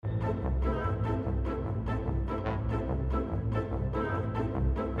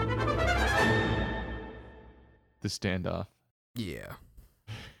the standoff. Yeah.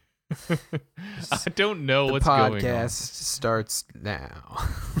 I don't know what's going on. The podcast starts now.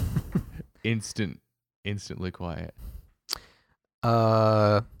 Instantly quiet.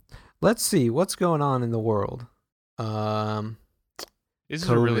 Let's see what's going on in the world. This is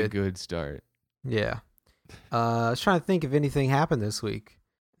a really good start. Yeah. I was trying to think if anything happened this week.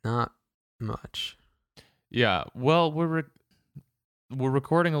 Not much. Yeah. Well, we're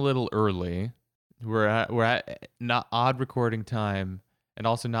recording a little early. We're at not odd recording time, and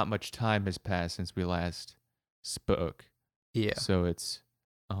also not much time has passed since we last spoke. Yeah. So it's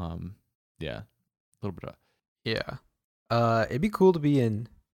yeah, a little bit of it'd be cool to be in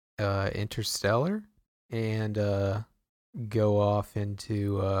Interstellar and go off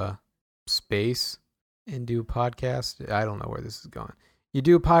into space and do a podcast. I don't know where this is going. You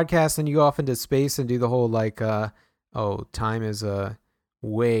do a podcast and you go off into space and do the whole time is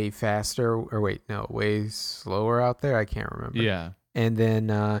way faster, or wait, no, way slower out there. I can't remember. Yeah. And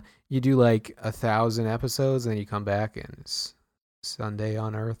then you do like 1,000 episodes, and you come back and it's Sunday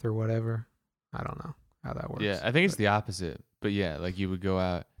on Earth or whatever. I don't know how that works. Yeah, I think it's the opposite. But yeah, like you would go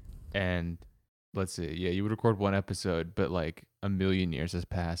out and let's see, yeah, you would record one episode, but like 1,000,000 years has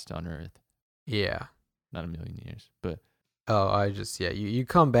passed on Earth. Yeah. Not 1,000,000 years, but you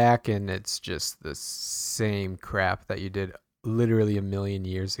come back and it's just the same crap that you did literally 1,000,000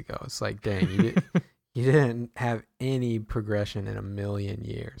 years ago. It's like, dang, you didn't have any progression in 1,000,000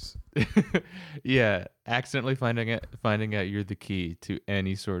 years. Yeah, accidentally finding out you're the key to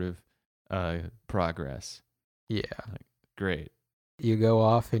any sort of progress. Yeah. Like, great. You go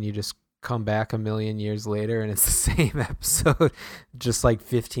off and you just come back 1,000,000 years later and it's the same episode, just like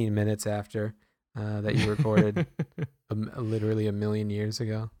 15 minutes after that you recorded literally 1,000,000 years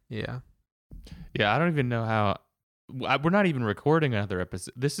ago. Yeah. Yeah, I don't even know how. We're not even recording another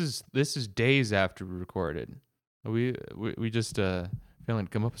episode. This is days after we recorded. We just failing to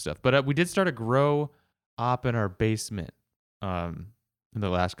come up with stuff. But we did start a grow op in our basement in the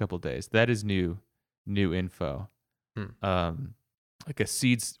last couple of days. That is new info. Like a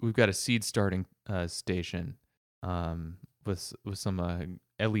seeds. We've got a seed starting station with some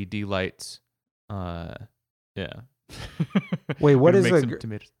LED lights. Yeah. Wait, what is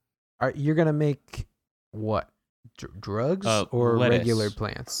tomatoes? You're gonna make what? Drugs or lettuce. Regular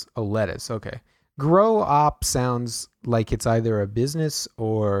plants? Oh, lettuce. Okay. Grow op sounds like it's either a business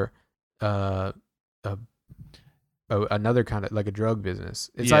or another kind of like a drug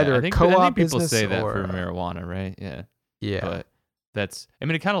business. It's either a co-op business. People say that or for marijuana, right? Yeah. Yeah. But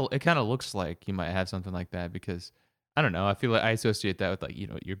it kind of looks like you might have something like that because I don't know. I feel like I associate that with like,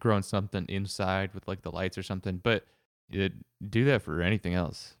 you're growing something inside with like the lights or something, but you do that for anything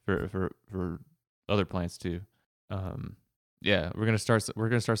else, for other plants too. Yeah, we're gonna start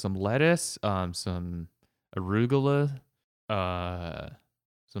some lettuce, some arugula,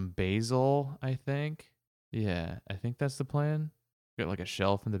 some basil, I think. Yeah, I think that's the plan. Got like a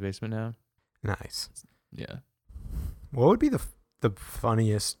shelf in the basement now. Nice. Yeah. What would be the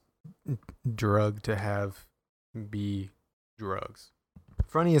funniest drug to have be drugs?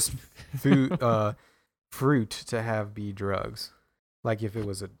 Funniest food fruit to have be drugs. Like if it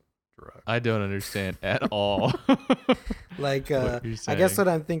was a drug. I don't understand at all. Like I guess what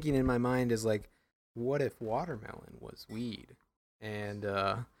I'm thinking in my mind is like, what if watermelon was weed and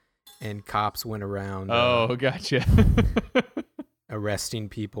cops went around gotcha. arresting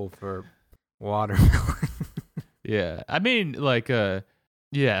people for watermelon. Yeah. I mean like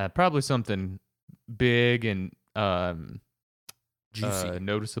probably something big and juicy.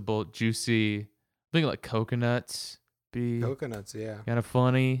 Noticeable, juicy. I think like coconuts. Coconuts, yeah. Kind of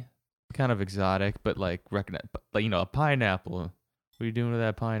funny, kind of exotic, but like a pineapple. What are you doing with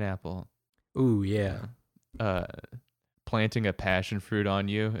that pineapple? Ooh, yeah. Planting a passion fruit on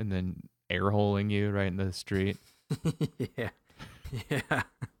you and then air holing you right in the street. Yeah.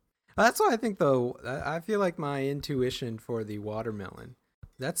 That's why I think though. I feel like my intuition for the watermelon.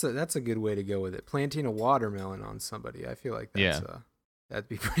 That's a good way to go with it. Planting a watermelon on somebody. I feel like that'd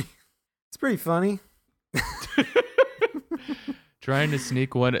be pretty. It's pretty funny. Trying to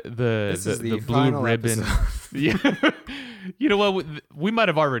sneak the blue ribbon. Yeah. You know what? We might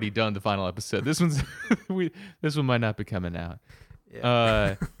have already done the final episode. This one might not be coming out.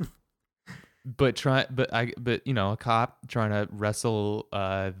 Yeah. But a cop trying to wrestle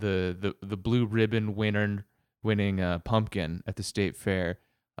the blue ribbon winning pumpkin at the state fair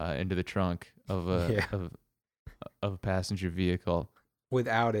into the trunk of a passenger vehicle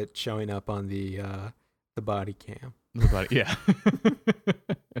without it showing up on the body cam. Yeah.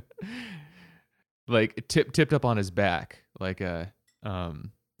 Like tipped up on his back, like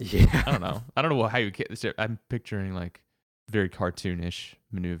Yeah. I don't know. I don't know how you get this. I'm picturing like very cartoonish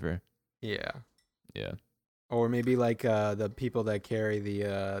maneuver. Yeah. Yeah. Or maybe like the people that carry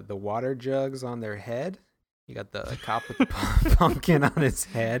the water jugs on their head. You got the cop with the pumpkin on his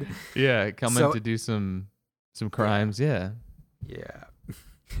head. Yeah, coming So- to do some crimes. Yeah. Yeah.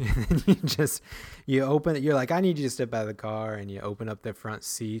 And then you open it. You're like, I need you to step out of the car, and you open up the front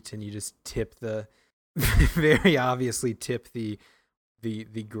seat, and you just tip very obviously tip the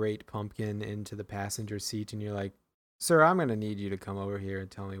great pumpkin into the passenger seat, and you're like, sir, I'm gonna need you to come over here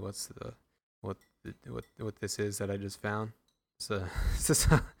and tell me what this is that I just found. Is this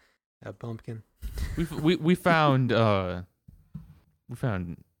a pumpkin? We found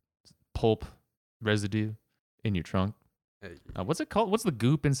pulp residue in your trunk. What's it called? What's the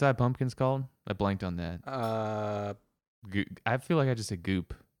goop inside pumpkins called? I blanked on that. I feel like I just said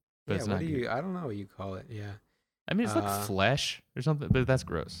goop, but Yeah, it's not goop. I don't know what you call it. Yeah. I mean, it's like flesh or something, but that's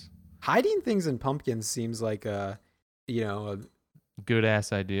gross. Hiding things in pumpkins seems like Good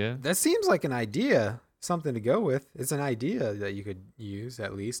ass idea. that seems like an idea, something to go with. It's an idea that you could use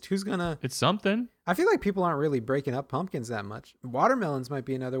at least. It's something. I feel like people aren't really breaking up pumpkins that much. Watermelons might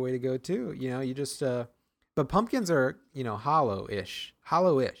be another way to go too. You just but pumpkins are, hollow-ish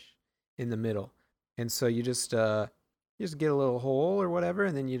in the middle. And so you just get a little hole or whatever,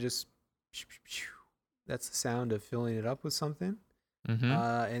 and then you just that's the sound of filling it up with something. Mm-hmm.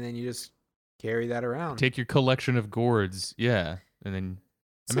 And then you just carry that around. Take your collection of gourds, yeah, and then.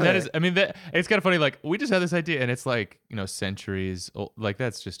 So- It's kind of funny. Like, we just had this idea, and it's like, centuries old. Like,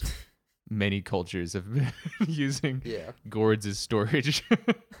 that's just many cultures have been using Yeah. gourds as storage.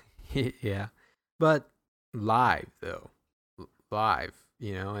 Yeah. But live though. Live,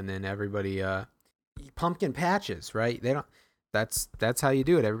 and then everybody pumpkin patches, right? That's how you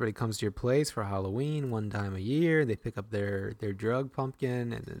do it. Everybody comes to your place for Halloween one time a year. They pick up their drug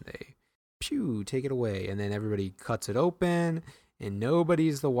pumpkin, and then they take it away, and then everybody cuts it open, and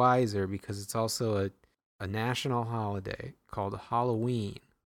nobody's the wiser because it's also a national holiday called Halloween.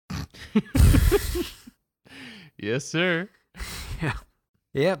 Yes, sir. Yeah.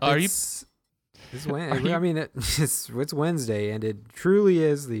 Yeah. Are you- It's Wednesday. I mean, it's Wednesday, and it truly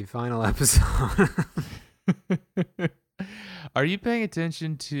is the final episode. Are you paying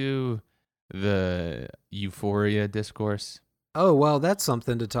attention to the Euphoria discourse? Oh, well, that's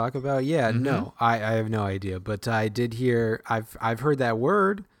something to talk about. Yeah, Mhm. no, I have no idea, but I did hear. I've heard that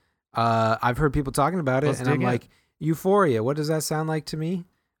word. I've heard people talking about it, Let's and I'm dig in. like, Euphoria. What does that sound like to me?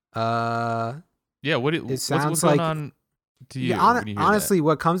 Yeah, what's sounds going like- on to you? Yeah, when you hear honestly,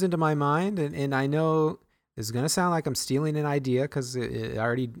 what comes into my mind, and I know it's gonna sound like I'm stealing an idea because I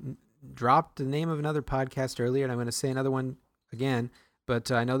already dropped the name of another podcast earlier, and I'm gonna say another one again. But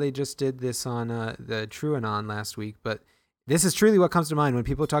I know they just did this on the TrueAnon last week. But this is truly what comes to mind when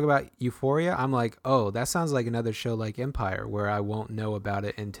people talk about Euphoria. I'm like, oh, that sounds like another show like Empire, where I won't know about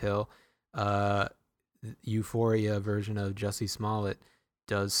it until Euphoria version of Jussie Smollett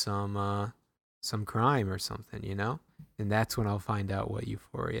does some crime or something, and that's when I'll find out what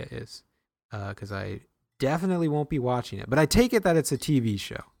Euphoria is, because I definitely won't be watching it. But I take it that it's a TV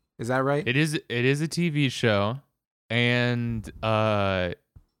show. Is that right? It is a TV show, and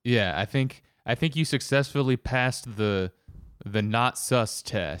yeah, I think you successfully passed the not sus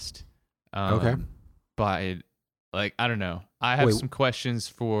test. Okay. By, like, I don't know. I have Wait. some questions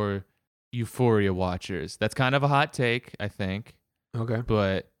for Euphoria watchers. That's kind of a hot take, I think, Okay.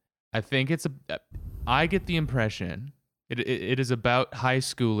 but I think I get the impression it is about high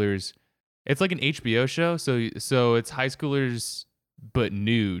schoolers. It's like an HBO show, so it's high schoolers but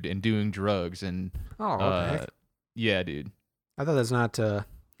nude and doing drugs and Oh, okay. yeah, dude. I thought that's not.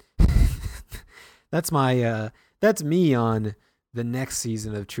 That's me on the next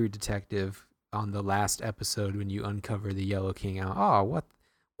season of True Detective on the last episode when you uncover the Yellow King out. Oh,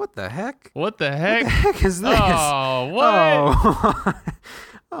 what the heck? What the What heck? the heck is this? Oh, what? Oh,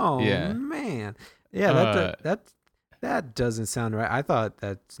 oh Yeah. man. Yeah, that doesn't sound right. I thought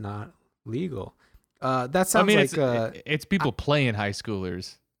that's not legal. That sounds I mean, like it's people playing high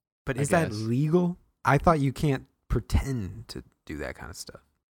schoolers. but I is that guess. legal? I thought you can't pretend to do that kind of stuff.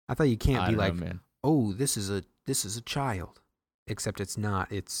 I thought you can't I be don't like, know, man. "Oh, this is a child." Except it's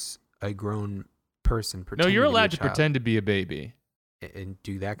not. It's a grown person No, pretending you're to be a allowed to child. pretend to be a baby. And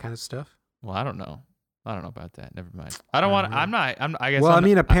do that kind of stuff. Well, I don't know. I don't know about that. Never mind. I don't want. know. I guess. Well, I'm I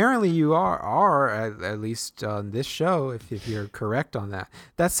mean, apparently you are at least on this show, if you're correct on that.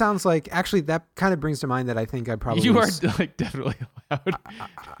 That sounds like, actually, that kind of brings to mind that I think I probably you are like definitely allowed.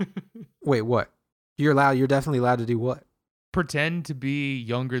 Wait, what? You're definitely allowed to do what? Pretend to be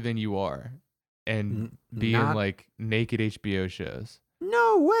younger than you are, and be in not- like naked HBO shows.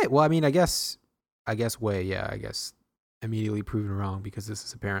 No way. Well, I mean, I guess way. Yeah, I guess immediately proven wrong because this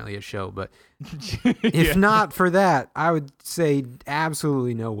is apparently a show. But if Yeah. not for that, I would say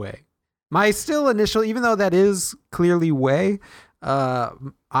absolutely no way. My still initial, even though that is clearly way,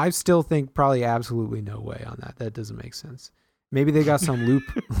 I still think probably absolutely no way on that. That doesn't make sense. Maybe they got some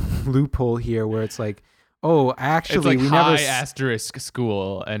loophole here where it's like, oh, actually, It's like we high never asterisk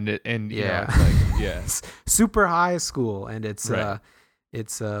school, and Yeah. it's like, yeah, super high school, and it's Right.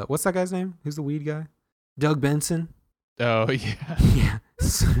 what's that guy's name? Who's the weed guy? Doug Benson. oh yeah. Yeah.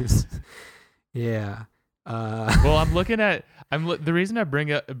 Yeah. Well, I'm looking at the reason I bring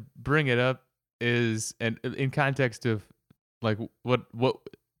it up is, and in context of like what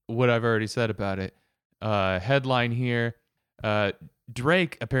I've already said about it. Headline here: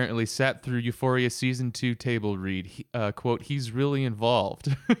 Drake apparently sat through Euphoria season 2 table read. Quote: He's really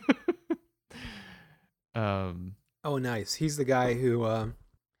involved. Oh, nice. He's the guy who.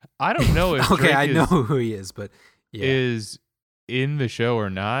 I don't know if Okay, Drake I know who he is, but yeah. is in the show or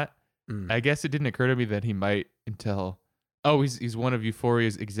not. Mm. I guess it didn't occur to me that he might until. Oh, he's one of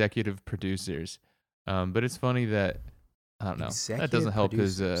Euphoria's executive producers. But it's funny that I don't know. That Executive doesn't help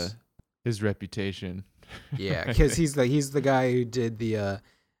producers. his reputation. Yeah, I because think. he's the guy who did the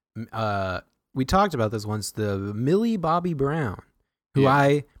we talked about this once, the Millie Bobby Brown, who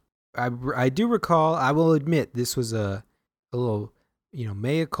Yeah. I do recall. I will admit this was a little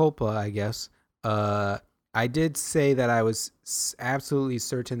mea culpa, I guess. I did say that I was absolutely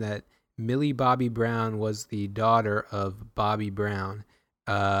certain that Millie Bobby Brown was the daughter of Bobby Brown.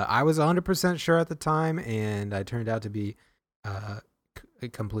 I was 100% sure at the time, and I turned out to be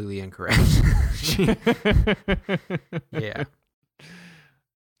completely incorrect. Yeah.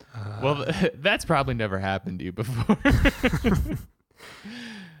 Well, that's probably never happened to you before.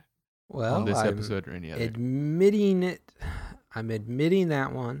 Well, on this I'm episode or any other. admitting it. I'm admitting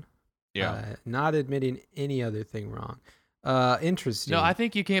that one. Yeah. Not admitting any other thing wrong. Interesting. No, I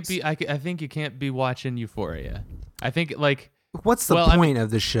think you can't be. I think you can't be watching Euphoria. I think like. What's the well, I point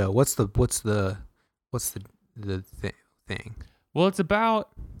of the show? What's the thing? Well, it's about,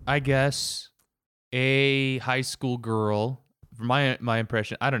 I guess, a high school girl. From my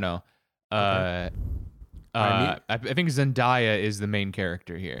impression, I don't know. Okay. I think Zendaya is the main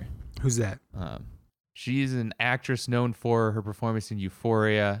character here. Who's that? She's an actress known for her performance in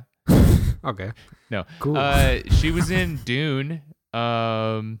Euphoria. Okay. No. Cool. She was in Dune.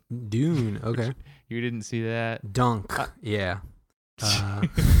 Dune. Okay. You didn't see that? Dunk. Yeah.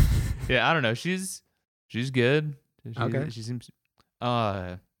 Yeah, I don't know. She's good. Okay. She seems.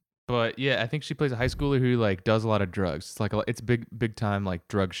 But yeah, I think she plays a high schooler who like does a lot of drugs. It's like it's big time like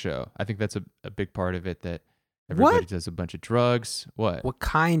drug show. I think that's a big part of it, that everybody What? does a bunch of drugs. What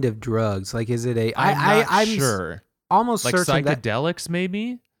kind of drugs? Like, is it a? I'm I'm sure. almost Like certain that. psychedelics,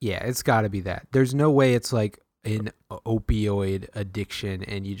 maybe. Yeah, it's got to be that. There's no way it's like an opioid addiction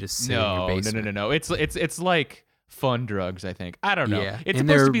and you just sit in your basement. No. It's like fun drugs. I think. I don't know. Yeah, It's and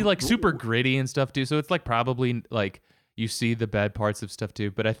supposed to they're- be like super gritty and stuff too. So it's like probably like you see the bad parts of stuff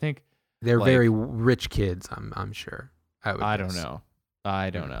too. But I think They're like- very rich kids. I'm sure. I don't know.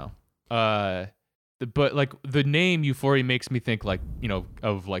 But like the name Euphoria makes me think like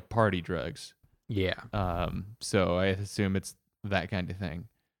of like party drugs. Yeah. So I assume it's that kind of thing.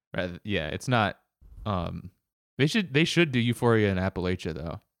 Yeah, it's not. They should do Euphoria in Appalachia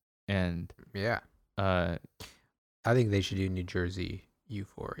though, and Yeah. I think they should do New Jersey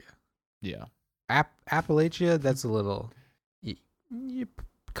Euphoria. yeah. Appalachia, that's a little. You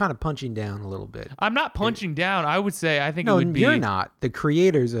kind of punching down a little bit. I'm not punching down. I would say I think No, it would be. you're not. The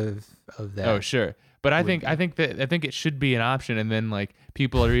creators of that. Oh sure, but I would think it should be an option, and then like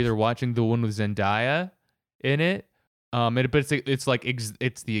people are either watching the one with Zendaya in it, but it's like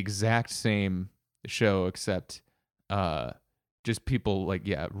it's the exact same show except just people like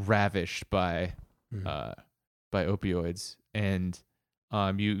ravished by opioids, and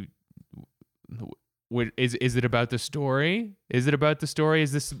is it about the story? Is it about the story?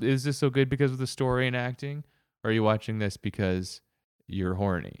 Is this so good because of the story and acting, or are you watching this because you're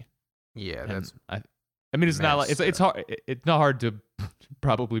horny? Yeah, And that's I mean, it's not like messed it's hard. It's not hard to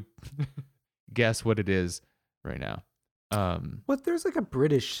probably guess what it is right now. But there's like a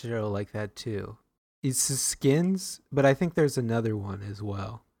British show like that too. It's the Skins, but I think there's another one as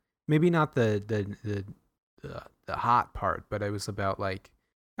well. Maybe not the hot part, but it was about like,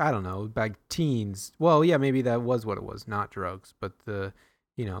 I don't know, like teens. Well, yeah, maybe that was what it was, not drugs, but the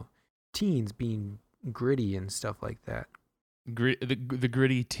teens being gritty and stuff like that. The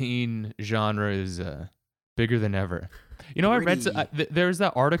gritty teen genre is bigger than ever. I read Gritty. there's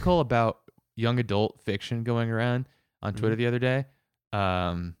that article about young adult fiction going around on Twitter the other day.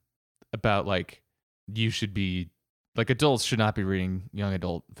 about like you should be like adults should not be reading young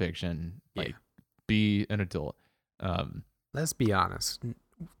adult fiction. Like Yeah. be an adult. Let's be honest.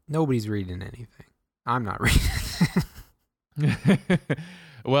 Nobody's reading anything. I'm not reading.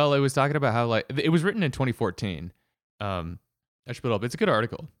 Well, it was talking about how like it was written in 2014. I should put it up. It's a good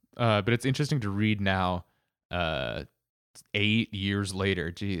article, but it's interesting to read now. 8 years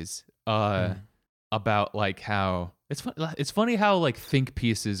later, geez, about like how it's funny how like think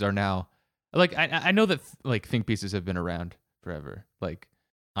pieces are now like I know that like think pieces have been around forever. Like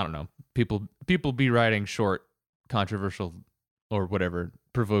I don't know, people be writing short, controversial, or whatever,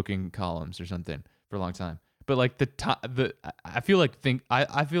 provoking columns or something for a long time. But like I feel like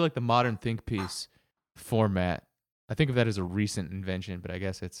I feel like the modern think piece format. I think of that as a recent invention, but I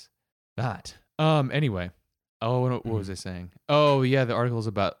guess it's not. Anyway. Oh, what was I saying? Oh, yeah, the article's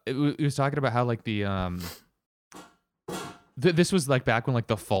about. It was talking about how like the this was like back when like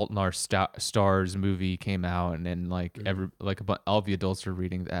the Fault in Our Stars movie came out, and then like all the adults were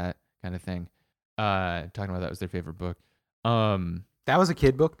reading that kind of thing. Talking about that was their favorite book. That was a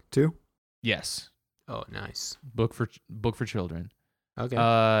kid book too. Yes. Oh, nice. Book for children.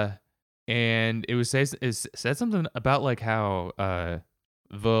 Okay. And it said something about like how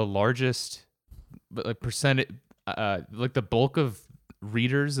the largest. But like percentage, like the bulk of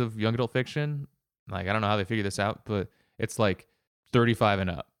readers of young adult fiction, like I don't know how they figure this out, but it's like 35 and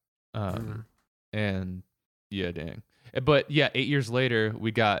up. And yeah, dang. But yeah, 8 years later,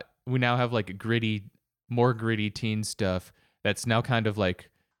 we now have like more gritty teen stuff that's now kind of like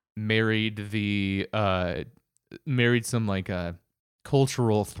married some like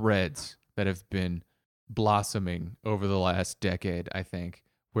cultural threads that have been blossoming over the last decade, I think,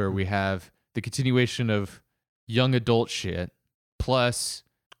 where we have the continuation of young adult shit plus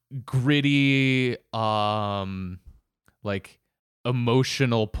gritty like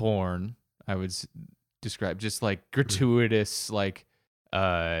emotional porn, I would describe, just like gratuitous like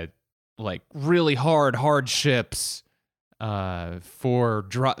really hard hardships for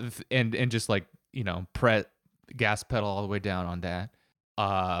and just like, you know, gas pedal all the way down on that,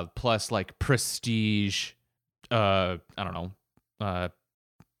 plus like prestige, I don't know,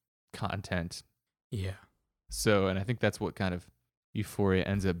 content. Yeah. So, and I think that's what kind of Euphoria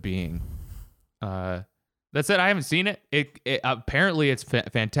ends up being. That said, I haven't seen it. It apparently it's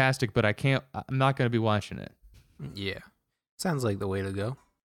fantastic, but I'm not going to be watching it. Yeah. Sounds like the way to go.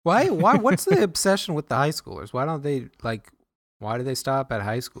 Why what's the obsession with the high schoolers? Why do they stop at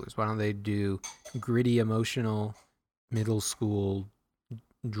high schoolers? Why don't they do gritty emotional middle school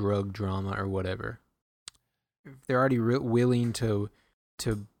drug drama or whatever? If they're already willing to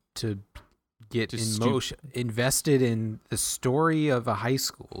get invested in the story of a high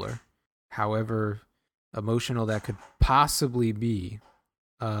schooler, however emotional that could possibly be,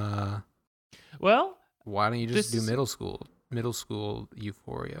 well, why don't you just do middle school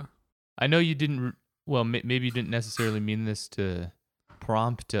Euphoria? I know you didn't. Well, maybe you didn't necessarily mean this to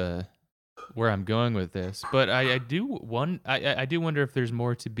prompt where I'm going with this, but I do wonder if there's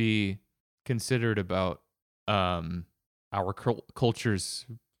more to be considered about our culture's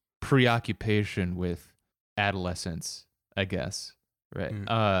preoccupation with adolescence, I guess, right?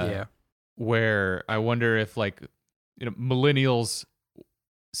 Yeah. Where I wonder if, like, you know, millennials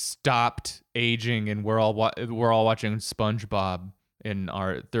stopped aging and we're all watching SpongeBob in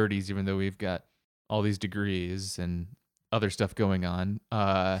our 30s, even though we've got all these degrees and other stuff going on.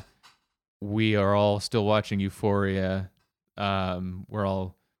 We are all still watching Euphoria. We're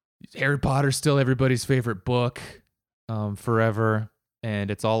all Harry Potter's still everybody's favorite book, forever.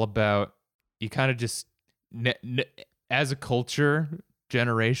 And it's all about, you kind of just, as a culture,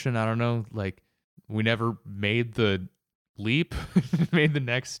 generation, I don't know, like, we never made the leap, made the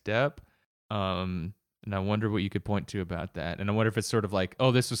next step. And I wonder what you could point to about that. And I wonder if it's sort of like,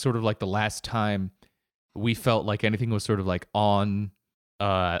 oh, this was sort of like the last time we felt like anything was sort of like on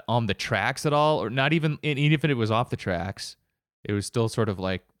the tracks at all, or not even, and even if it was off the tracks, it was still sort of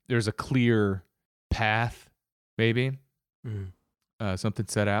like there's a clear path, maybe. Something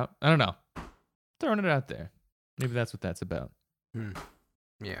set out. I don't know. Throwing it out there. Maybe that's what that's about.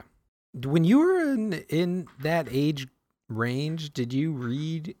 Yeah. When you were in that age range, did you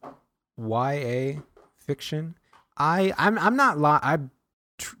read YA fiction? I'm not I'm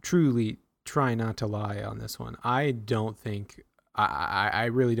truly trying not to lie on this one. I don't think I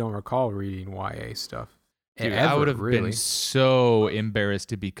really don't recall reading YA stuff. Dude, I would have been so embarrassed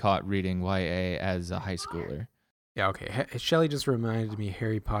to be caught reading YA as a high schooler. Yeah, okay. Shelley just reminded me of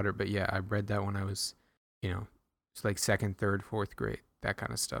Harry Potter, but yeah, I read that when I was, it's like 2nd, 3rd, 4th grade, that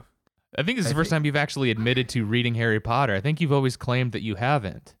kind of stuff. I think this is the first time you've actually admitted to reading Harry Potter. I think you've always claimed that you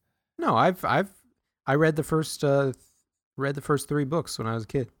haven't. No, I read the first 3 books when I was a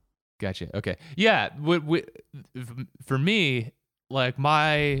kid. Gotcha. Okay. Yeah. For me, like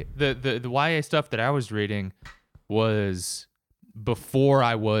the YA stuff that I was reading was before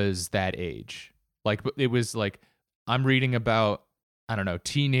I was that age. Like it was like I'm reading about, I don't know,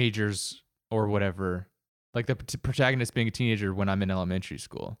 teenagers or whatever. Like the protagonist being a teenager when I'm in elementary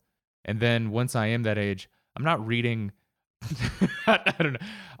school. And then once I am that age, I'm not reading I don't know.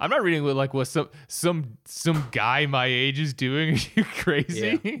 I'm not reading what some guy my age is doing. Are you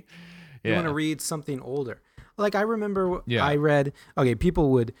crazy? Yeah. You want to read something older. Like I remember Yeah. I read, okay, people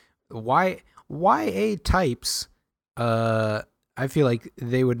would YA types, I feel like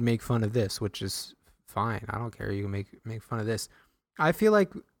they would make fun of this, which is fine. I don't care. You can make fun of this. I feel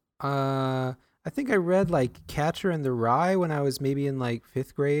like I think I read like Catcher in the Rye when I was maybe in like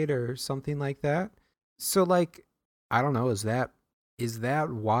 5th grade or something like that. So like I don't know, is that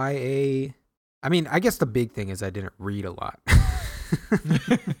YA? I mean, I guess the big thing is I didn't read a lot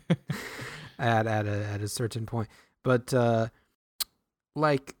at a certain point. But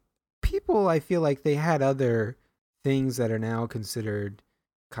like people, I feel like they had other things that are now considered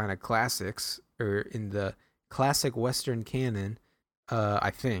kind of classics or in the classic Western canon, I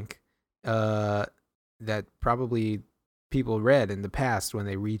think, that probably people read in the past when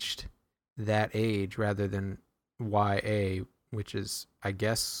they reached that age rather than YA, which is, I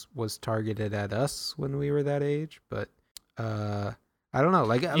guess, was targeted at us when we were that age. But I don't know.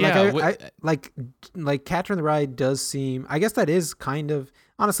 Like Catcher in the Rye does seem, I guess that is kind of,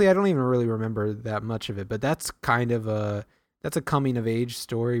 honestly, I don't even really remember that much of it, but that's kind of that's a coming of age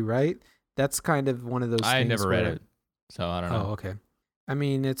story, right? That's kind of one of those things. I never read it, so I don't know. Oh, okay. I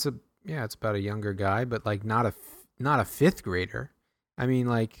mean, it's about a younger guy, but like not a 5th grader. I mean,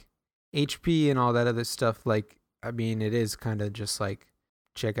 like HP and all that other stuff, like, I mean, it is kind of just like,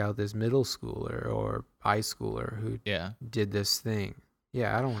 check out this middle schooler or high schooler who did this thing.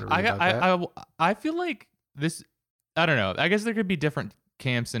 Yeah, I don't want to read about that. I feel like this, I don't know. I guess there could be different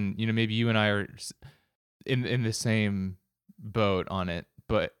camps, and maybe you and I are in the same boat on it,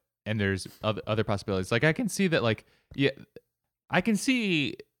 and there's other possibilities. Like I can see that, like, I can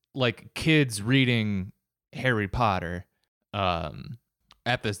see like kids reading Harry Potter,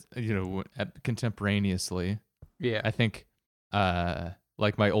 at this, contemporaneously. Yeah, I think,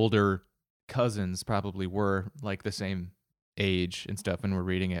 like my older cousins probably were like the same age and stuff, and were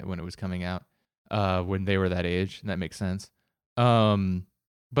reading it when it was coming out, when they were that age, and that makes sense.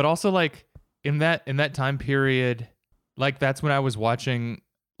 But also like in that time period, like that's when I was watching,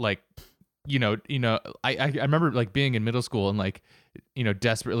 like, I remember like being in middle school and like,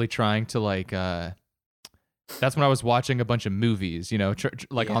 desperately trying to like, that's when I was watching a bunch of movies,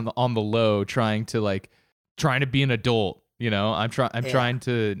 on the low, trying to be an adult. I'm trying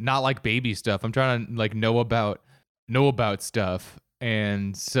to not like baby stuff. I'm trying to like know about stuff.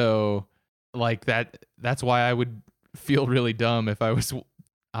 And so like that's why I would feel really dumb if I was,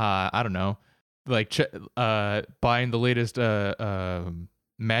 I don't know, like buying the latest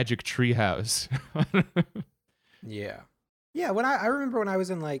Magic Treehouse. Yeah. When I remember when I was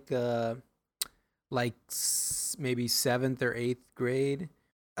in like maybe 7th or 8th grade.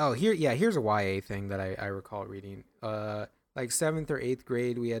 Oh, here's a YA thing that I recall reading. Like 7th or 8th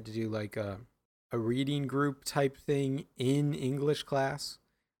grade, we had to do like a reading group type thing in English class.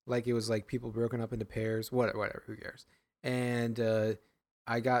 Like it was like people broken up into pairs, whatever, who cares? And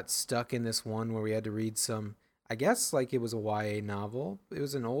I got stuck in this one where we had to read some, I guess like it was a YA novel. It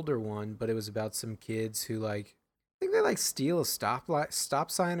was an older one, but it was about some kids who like, I think they like steal a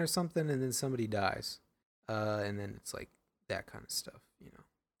stop sign or something, and then somebody dies. And then it's like that kind of stuff,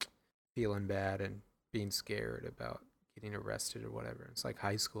 feeling bad and being scared about getting arrested or whatever. It's like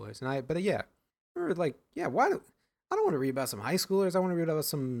high schoolers. I remember like, I don't want to read about some high schoolers. I want to read about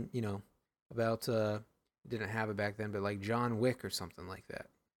some, about, didn't have it back then, but like John Wick or something like that.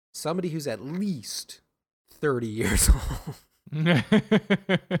 Somebody who's at least 30 years old.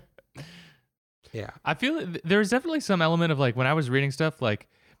 Yeah. I feel there's definitely some element of like when I was reading stuff, like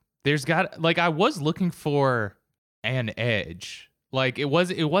I was looking for an edge. Like it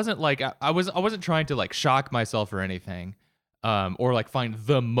wasn't like I wasn't trying to like shock myself or anything, or like find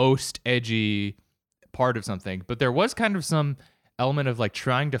the most edgy part of something. But there was kind of some element of like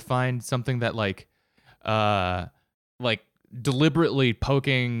trying to find something that like deliberately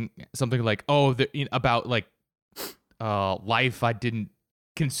poking something like, about like life I didn't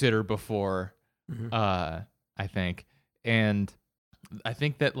consider before. Mm-hmm. I think, and I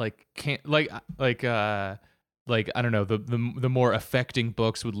think that like can't like like I don't know, the more affecting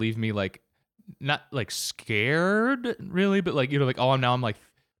books would leave me like not like scared really, but like like now I'm like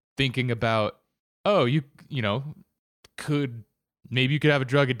thinking about you know maybe you could have a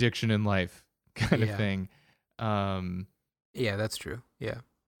drug addiction in life kind of thing. Yeah, that's true. Yeah,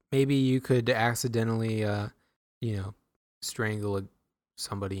 maybe you could accidentally strangle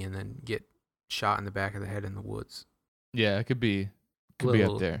somebody and then get shot in the back of the head in the woods. Yeah, it could be be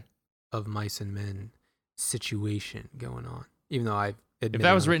up there. Of Mice and Men situation going on. Even though if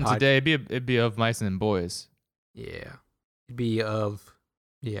that was written today, it'd be of Mice and Boys. Yeah, it'd be of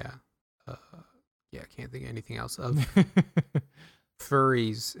I can't think of anything else of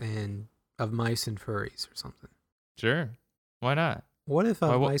furries and of mice and furries or something. Sure, why not? What if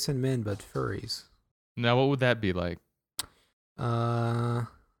of Mice and Men but furries? Now, what would that be like? Well,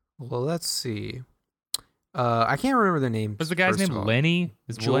 let's see. I can't remember their name. Was the guy's name Lenny?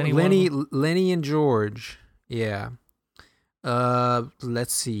 Lenny and George. Yeah.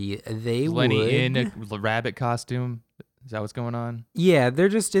 Let's see. Lenny in a rabbit costume. Is that what's going on? Yeah,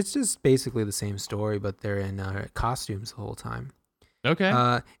 it's just basically the same story, but they're in costumes the whole time.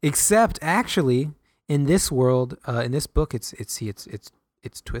 Okay. Except actually, in this world, in this book, it's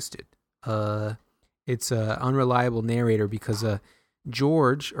twisted. It's an unreliable narrator because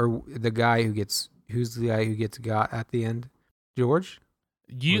George, or the guy who's the guy who gets got at the end? George?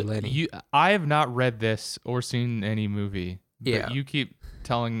 I have not read this or seen any movie. Yeah. But you keep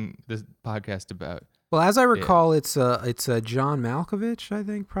telling this podcast about. Well, as I recall, it's John Malkovich, I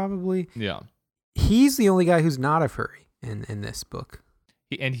think, probably. Yeah. He's the only guy who's not a furry in this book.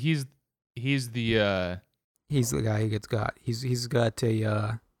 He's the guy who gets got. He's got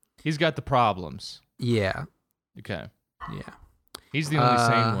a he's got the problems. Yeah. Okay. Yeah. He's the only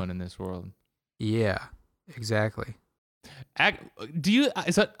sane one in this world. Yeah. Exactly. I've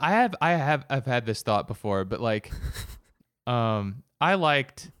had this thought before, but like I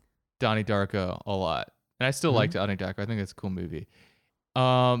liked Donnie Darko a lot. And I still like Donnie Darko. I think it's a cool movie.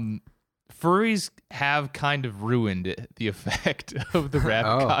 Furries have kind of ruined the effect of the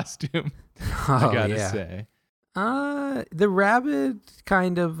rabbit costume. I gotta say. The rabbit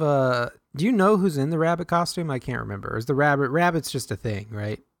kind of do you know who's in the rabbit costume? I can't remember. Is the rabbit's just a thing,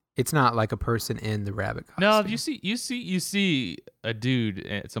 right? It's not like a person in the rabbit costume. No, you see a dude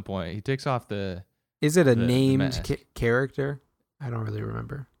at some point. He takes off the. Is it a named character? I don't really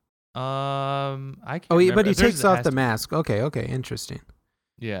remember. I can't. remember. But he takes off the mask. Okay, interesting.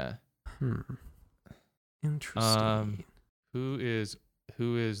 Yeah. Interesting. Who is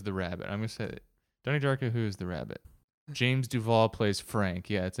the rabbit? I'm gonna say it. Donnie Darko. Who is the rabbit? James Duval plays Frank.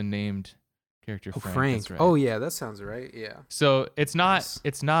 Yeah, it's a named character. Frank. That's right. Oh yeah, that sounds right. Yeah. So it's not Jake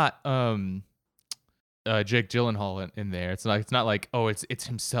Gyllenhaal in there. It's not like it's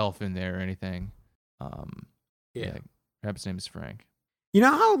himself in there or anything. Yeah. Rabbit's name is Frank. You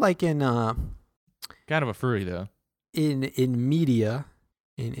know how like in kind of a furry though. In media,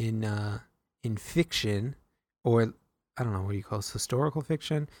 in fiction, or I don't know, what do you call this, historical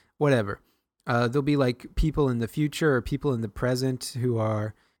fiction, whatever. There'll be like people in the future or people in the present who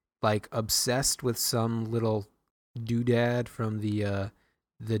are like obsessed with some little doodad from the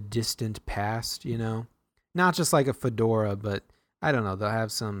distant past, you know, not just like a fedora, but I don't know, they'll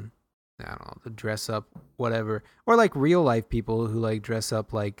have some, I don't know, they'll dress up, whatever, or like real life people who like dress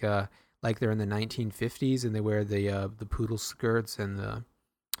up like they're in the 1950s and they wear the poodle skirts and the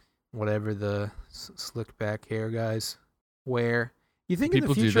whatever the slicked back hair guys wear. You think people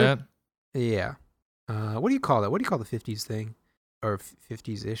in the future, do that? Yeah. What do you call that? What do you call the 50s thing? Or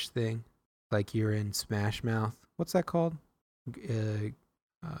 50s-ish thing? Like you're in Smash Mouth. What's that called? I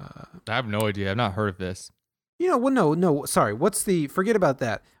have no idea. I've not heard of this. You know, well, no, sorry. Forget about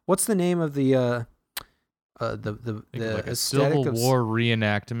that. What's the name of the like a aesthetic Civil War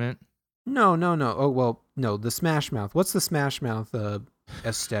reenactment? No. Oh, well, no, the Smash Mouth. What's the Smash Mouth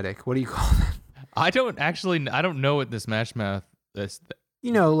aesthetic? What do you call that? I don't know what the Smash Mouth is.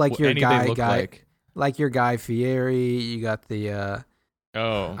 You know, like your guy, like your Guy Fieri. You got the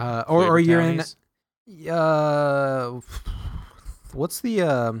or you're in. What's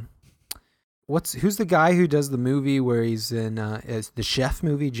the who's the guy who does the movie where he's in is the chef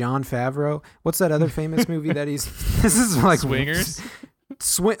movie, Jon Favreau? What's that other famous movie that he's? This is like Swingers.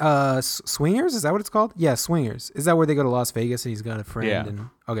 Swingers, is that what it's called? Yeah, Swingers. Is that where they go to Las Vegas and he's got a friend? Yeah. And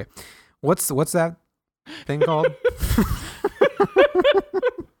okay, what's that thing called?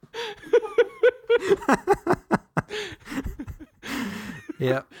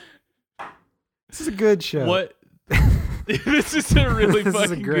 Yeah, this is a good show. What? This is a really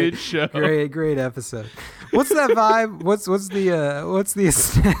fucking good show. Great episode. What's that vibe? What's the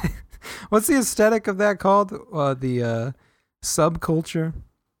aesthetic? What's the aesthetic of that called? The subculture.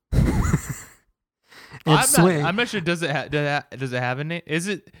 I'm not sure. Does it have a name? Is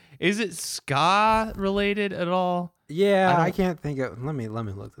it ska related at all? Yeah, I can't think of. Let me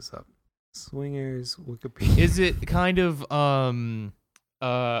look this up. Swingers Wikipedia. Is it kind of God?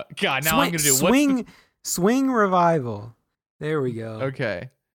 Now I'm gonna do swing revival. There we go. Okay.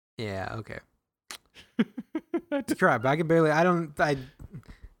 Yeah. Okay. Crap! I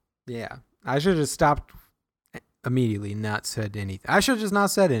should have stopped immediately. Not said anything. I should have just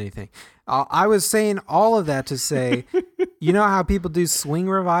not said anything. I was saying all of that to say, you know how people do swing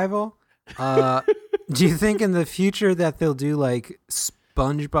revival? Do you think in the future that they'll do like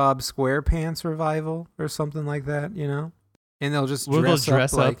SpongeBob SquarePants revival or something like that? You know, and they'll just dress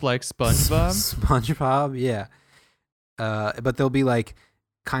up like SpongeBob. SpongeBob, yeah. But they'll be like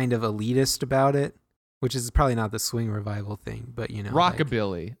kind of elitist about it, which is probably not the swing revival thing, but you know,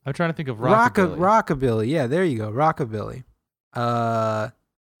 rockabilly. Like, I'm trying to think of rockabilly. Rockabilly, yeah, there you go, rockabilly.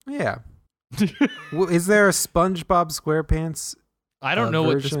 Yeah. Is there a SpongeBob SquarePants? I don't know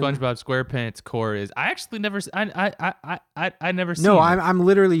version? what the SpongeBob SquarePants core is. I actually never. I never seen. No, it. I'm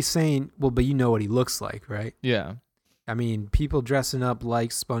literally saying. Well, but you know what he looks like, right? Yeah. I mean, people dressing up like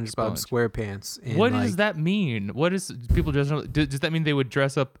SpongeBob SquarePants. And what does that mean? What is people dressing up? Does that mean they would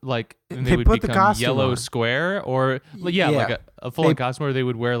dress up like and they would put become the Yellow on. Square or like a full-on costume, or they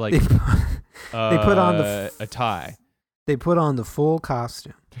would wear like they put on a tie. They put on the full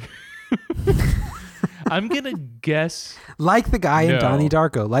costume. I'm gonna guess like the guy in Donnie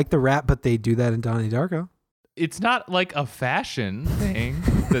Darko, like the rap, but they do that in Donnie Darko. It's not like a fashion thing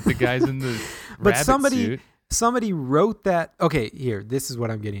that the guys in the but rabbit suit. Somebody wrote that. Okay, here, this is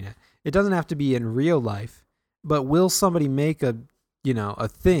what I'm getting at. It doesn't have to be in real life, but will somebody make a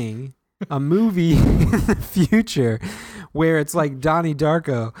thing, a movie in the future where it's like Donnie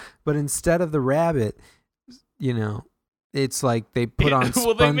Darko, but instead of the rabbit, you know, it's like they put on SpongeBob.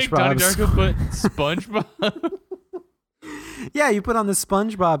 Will they make Donnie Darko put SpongeBob? Yeah, you put on the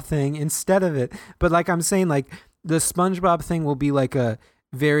SpongeBob thing instead of it. But like I'm saying, like the SpongeBob thing will be like a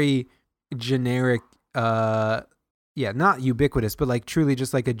very generic, not ubiquitous, but like truly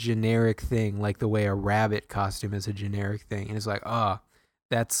just like a generic thing, like the way a rabbit costume is a generic thing. And it's like, oh,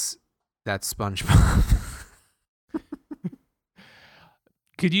 that's SpongeBob.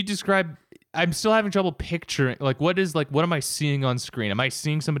 Could you describe? I'm still having trouble picturing. What am I seeing on screen? Am I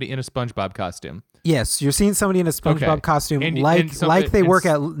seeing somebody in a SpongeBob costume? Yes, you're seeing somebody in a SpongeBob costume, like they work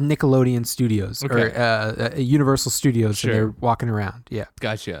at Nickelodeon Studios or Universal Studios, sure. And they're walking around. Yeah,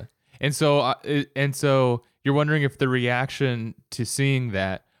 gotcha. And so you're wondering if the reaction to seeing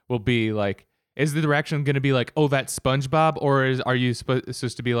that will be like, is the reaction going to be like, oh, that's SpongeBob, or are you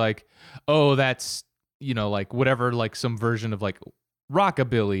supposed to be like, oh, that's like whatever, like some version of like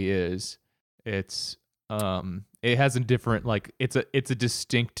rockabilly is. It's it has a different it's a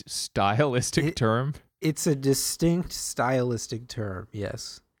distinct stylistic term. It's a distinct stylistic term,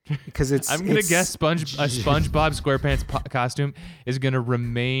 yes. Because I'm gonna guess a SpongeBob SquarePants costume is gonna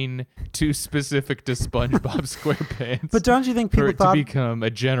remain too specific to SpongeBob SquarePants. But don't you think people thought to become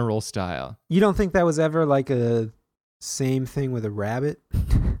a general style? You don't think that was ever like a same thing with a rabbit?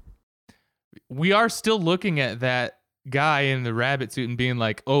 We are still looking at that guy in the rabbit suit and being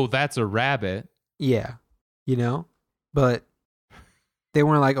like, oh, that's a rabbit. Yeah, but they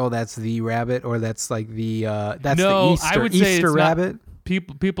weren't like, oh, that's the rabbit, or that's like the the Easter, I would say Easter rabbit.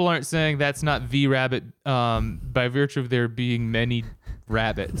 People aren't saying that's not the rabbit by virtue of there being many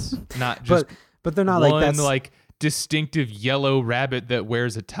rabbits, not just but they're not one like that's like distinctive yellow rabbit that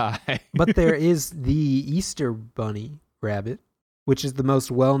wears a tie. But there is the Easter bunny rabbit, which is the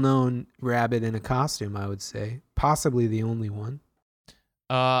most well-known rabbit in a costume, I would say. Possibly the only one.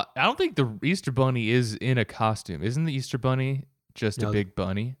 I don't think the Easter bunny is in a costume. Isn't the Easter bunny just a big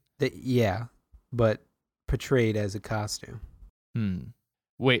bunny? Yeah, but portrayed as a costume.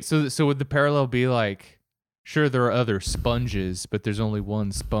 Wait, so would the parallel be like, sure, there are other sponges, but there's only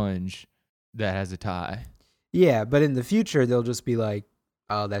one sponge that has a tie? Yeah, but in the future, they'll just be like,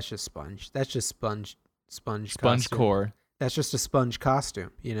 oh, that's just sponge. That's just sponge costume. Core. That's just a sponge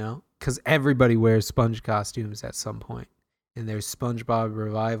costume, because everybody wears sponge costumes at some point. And there's SpongeBob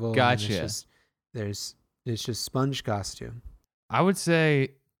revival. Gotcha. It's just sponge costume. I would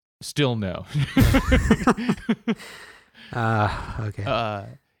say still no. Okay.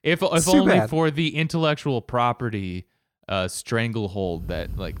 If only for the intellectual property stranglehold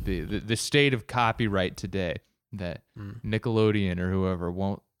that like the state of copyright today that Nickelodeon or whoever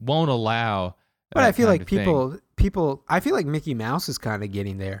won't allow. But I feel like people. I feel like Mickey Mouse is kind of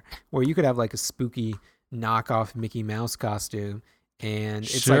getting there, where you could have like a spooky knockoff Mickey Mouse costume, And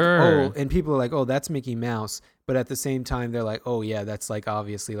it's Sure. like, oh, and people are like, oh, that's Mickey Mouse. But at the same time, they're like, oh, yeah, that's like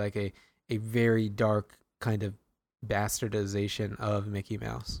obviously like a very dark kind of bastardization of Mickey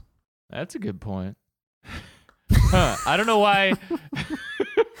Mouse. That's a good point. Huh. I don't know why.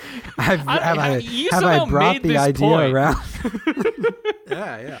 Have You I somehow brought made the this idea point. around?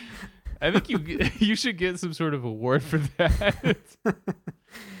 Yeah. I think you should get some sort of award for that.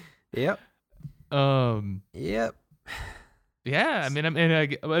 Yep. Yep. Yeah. I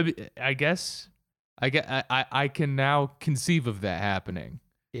mean, I guess I can now conceive of that happening.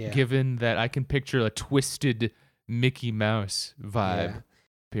 Yeah. Given that I can picture a twisted Mickey Mouse vibe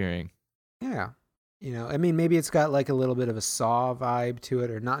appearing. Yeah. I mean, maybe it's got like a little bit of a Saw vibe to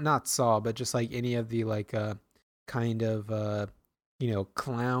it, or not Saw, but just like any of the like kind of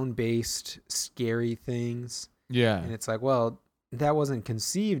clown-based scary things. Yeah. And it's like, well, that wasn't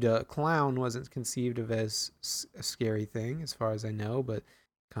conceived. A clown wasn't conceived of as a scary thing, as far as I know, but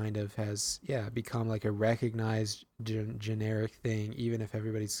kind of has become like a recognized generic thing, even if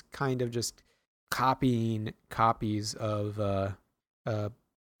everybody's kind of just copying copies of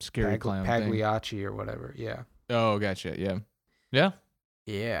Scary clown thing. Pagliacci or whatever. Yeah. Oh, gotcha. Yeah. Yeah.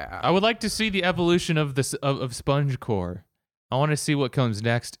 Yeah. I would like to see the evolution of this of SpongeCore. I want to see what comes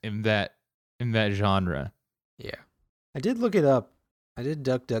next in that genre. Yeah. I did look it up. I did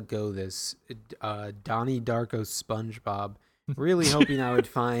DuckDuckGo this. Donnie Darko SpongeBob. Really hoping I would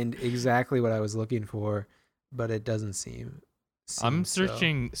find exactly what I was looking for, but it doesn't seem I'm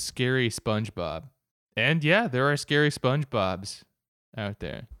searching scary SpongeBob. And yeah, there are scary SpongeBobs out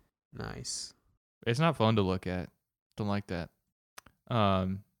there. Nice. It's not fun to look at. Don't like that.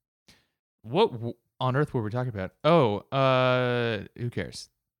 What on earth were we talking about? Oh, who cares?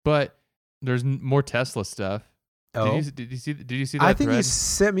 But there's more Tesla stuff. Oh, did you see that I think thread? you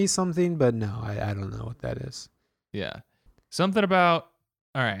sent me something, but no, I don't know what that is. Yeah. Something about,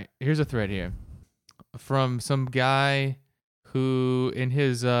 all right, here's a thread here from some guy who in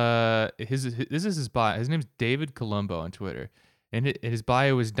his this is his bio. His name's David Colombo on Twitter. And his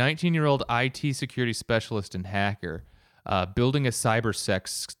bio is 19-year-old IT security specialist and hacker, building a cybersex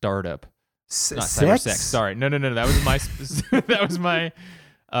startup. Not cybersex. Sorry, no. That was my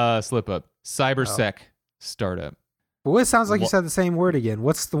slip up. Cybersec startup. Well, it sounds like you said the same word again.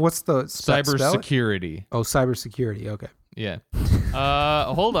 What's the cybersecurity? Oh, cybersecurity. Okay. Yeah.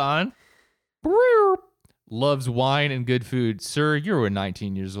 Hold on. Loves wine and good food, sir. You're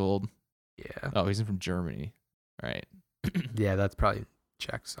 19 years old. Yeah. Oh, he's from Germany. All right. Yeah, that's probably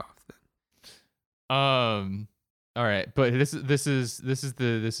checks off then. All right, but this is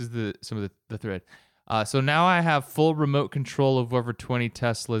the some of the thread. So now I have full remote control of over 20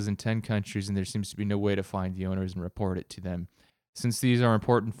 Teslas in 10 countries, and there seems to be no way to find the owners and report it to them. Since these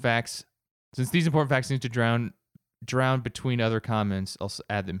important facts need to drown between other comments, I'll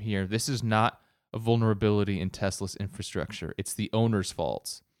add them here. This is not a vulnerability in Tesla's infrastructure. It's the owner's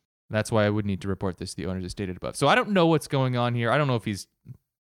faults. That's why I would need to report this to the owners as stated above. So I don't know what's going on here. I don't know if he's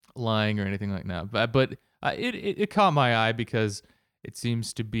lying or anything like that. But it caught my eye because it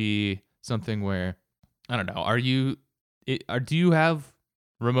seems to be something where, I don't know. Do you have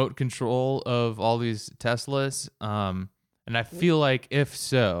remote control of all these Teslas? And I feel like if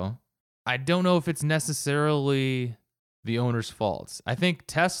so, I don't know if it's necessarily the owner's faults. I think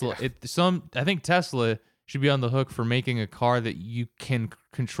Tesla should be on the hook for making a car that you can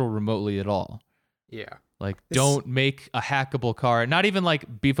control remotely at all. Yeah. Like, don't make a hackable car. Not even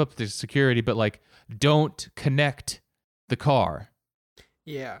like beef up the security, but like, don't connect the car.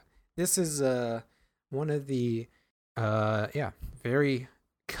 Yeah. This is one of the very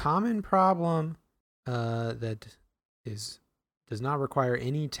common problem that does not require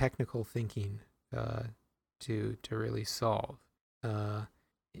any technical thinking to really solve.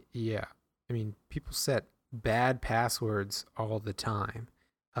 Yeah. I mean, people set bad passwords all the time.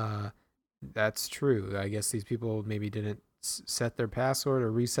 That's true. I guess these people maybe didn't set their password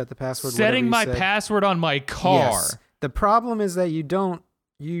or reset the password. Setting my password on my car. Yes. The problem is that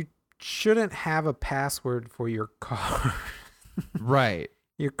you shouldn't have a password for your car. Right.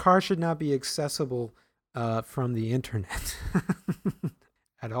 Your car should not be accessible from the internet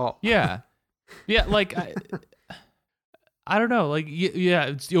at all. Yeah. Yeah, like I don't know. Like, yeah,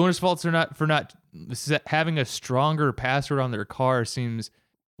 it's the owner's faults for not having a stronger password on their car seems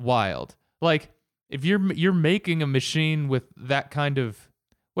wild. Like, if you're making a machine with that kind of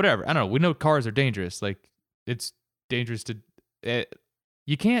whatever, I don't know. We know cars are dangerous. Like, it's dangerous to.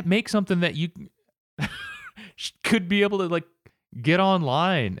 You can't make something that you could be able to like get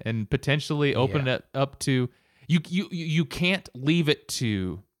online and potentially open it up to. You can't leave it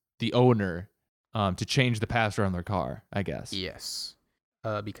to the owner to change the password on their car, I guess. Yes.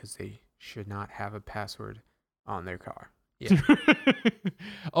 Because they should not have a password on their car. Yeah.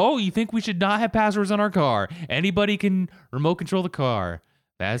 Oh, you think we should not have passwords on our car? Anybody can remote control the car.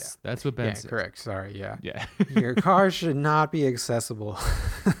 That's what Ben said. Correct. Sorry. Yeah. Yeah. Your car should not be accessible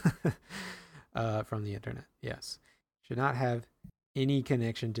from the internet. Yes. Should not have any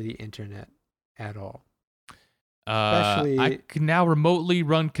connection to the internet at all. Especially I can now remotely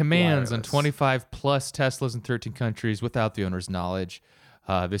run commands wireless. on 25 plus Teslas in 13 countries without the owner's knowledge.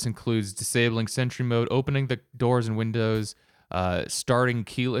 This includes disabling Sentry mode, opening the doors and windows, starting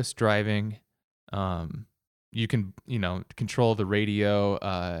keyless driving. You can, control the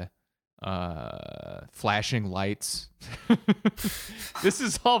radio, flashing lights. This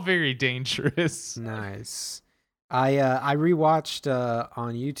is all very dangerous. Nice. I rewatched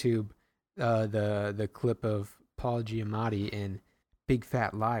on YouTube the clip of Paul Giamatti in Big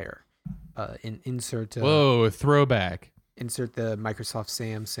Fat Liar. Insert Whoa, throwback. Insert the Microsoft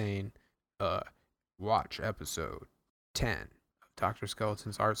Sam saying, watch episode 10 of Dr.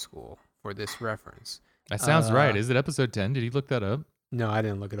 Skeleton's Art School for this reference. That sounds right. Is it episode 10? Did you look that up? No, I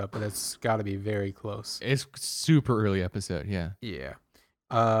didn't look it up, but it's got to be very close. It's super early episode, yeah. Yeah.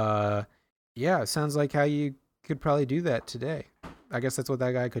 Yeah, it sounds like how you could probably do that today. I guess that's what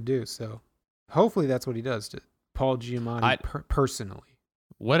that guy could do. So hopefully that's what he does to Paul Giamatti personally.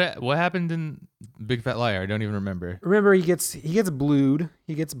 What happened in Big Fat Liar? I don't even remember. Remember, he gets blued.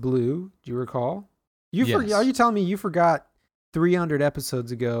 He gets blue. Do you recall? Yes. Are you telling me you forgot 300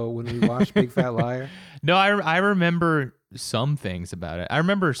 episodes ago when we watched Big Fat Liar? No, I remember some things about it. I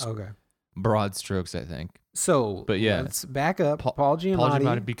remember broad strokes, I think. So, but yeah, let's back up. Paul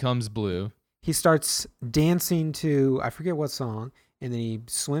Giamatti becomes blue. He starts dancing to, I forget what song, and then he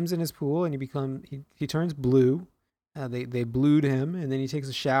swims in his pool and he turns blue. They blued him, and then he takes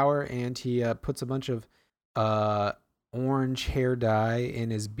a shower and he puts a bunch of orange hair dye in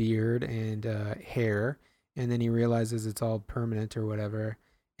his beard and hair, and then he realizes it's all permanent or whatever,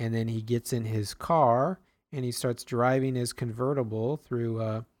 and then he gets in his car and he starts driving his convertible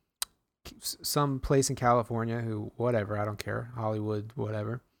through some place in California. Whatever, I don't care, Hollywood,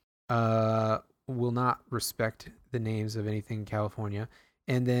 whatever. Will not respect the names of anything in California,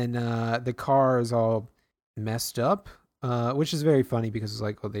 and then the car is all messed up, which is very funny because it's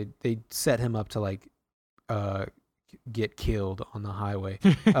like, they set him up to like get killed on the highway,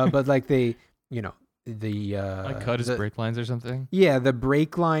 but like they, like cut his brake lines or something. Yeah, the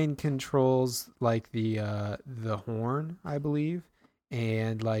brake line controls like the horn, I believe,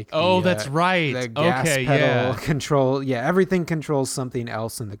 and like that's right. The gas pedal control. Yeah, everything controls something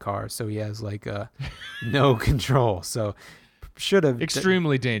else in the car, so he has like no control. So should have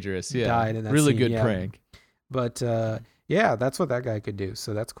extremely dangerous. Yeah, died in that really scene, good yeah. prank. But yeah, that's what that guy could do.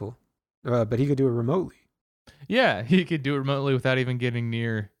 So that's cool. But he could do it remotely. Yeah, he could do it remotely without even getting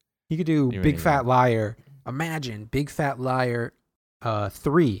near. He could do Big Fat Liar. Imagine Big Fat Liar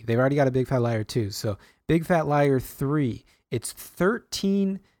 3. They've already got a Big Fat Liar 2. So Big Fat Liar 3. It's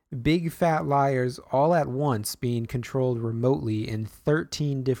 13 big fat liars all at once being controlled remotely in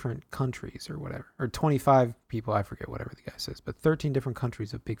 13 different countries or whatever. Or 25 people, I forget whatever the guy says, but 13 different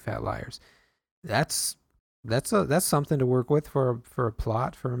countries of big fat liars. That's something to work with for a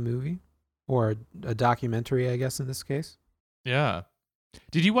plot for a movie or a documentary, I guess in this case. Yeah.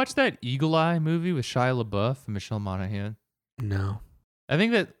 Did you watch that Eagle Eye movie with Shia LaBeouf and Michelle Monaghan? No. I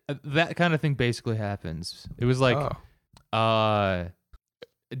think that kind of thing basically happens. It was like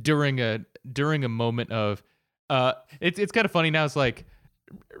during a moment of it's kind of funny now. It's like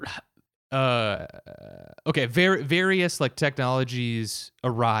okay, various like technologies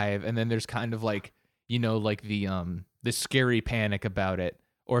arrive, and then there's kind of like like the scary panic about it,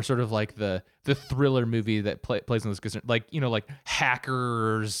 or sort of like the thriller movie that plays on this, like like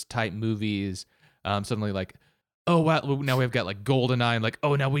hackers type movies. Suddenly like, oh wow, now we've got like GoldenEye, and like,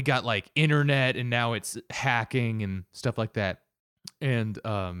 oh now we got like internet, and now it's hacking and stuff like that. And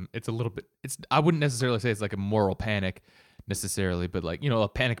it's a little bit, I wouldn't necessarily say it's like a moral panic necessarily, but like a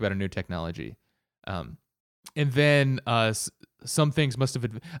panic about a new technology. And then some things must have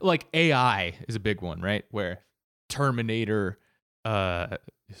been, like AI is a big one, right? Where Terminator,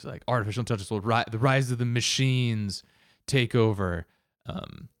 is like artificial intelligence will the rise of the machines take over,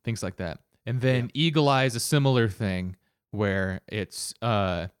 things like that. And then Eagle Eye is a similar thing where it's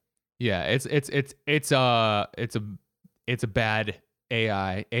it's a bad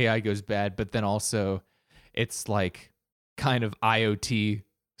AI. AI goes bad, but then also it's like kind of IoT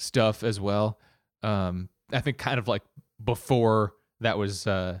stuff as well. I think kind of like before that was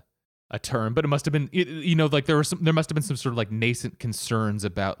a term, but it must have been like there must have been some sort of like nascent concerns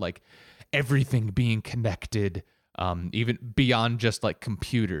about like everything being connected, even beyond just like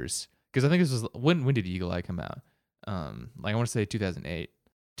computers. Because I think this was when did Eagle Eye come out? Like I want to say 2008.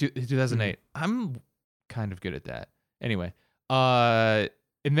 2008. I'm kind of good at that. Anyway, and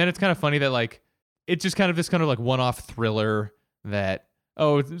then it's kind of funny that like it's just kind of this kind of like one-off thriller that it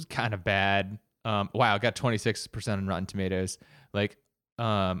was kind of bad. Wow, it got 26% on Rotten Tomatoes. Like,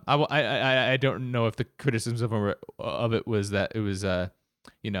 I don't know if the criticisms of it was that it was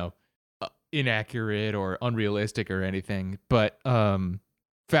inaccurate or unrealistic or anything, but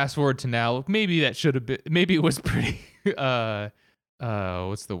fast forward to now, maybe that should have been, maybe it was pretty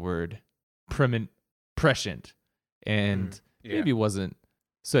what's the word, prescient, and maybe it wasn't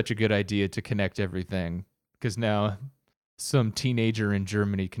such a good idea to connect everything, because now some teenager in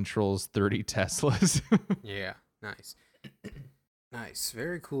Germany controls 30 Teslas. Yeah, nice. Nice,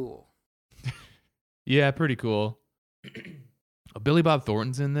 very cool. Yeah, pretty cool. Billy Bob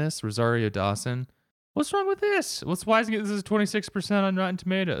Thornton's in this, Rosario Dawson. What's wrong with this? Why is this is 26% on Rotten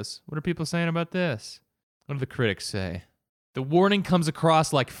Tomatoes? What are people saying about this? What do the critics say? The warning comes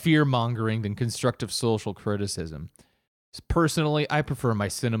across like fear-mongering than constructive social criticism. Personally, I prefer my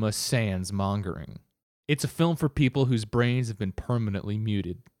cinema sans mongering. It's a film for people whose brains have been permanently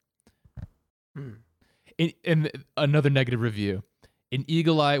muted. In another negative review. In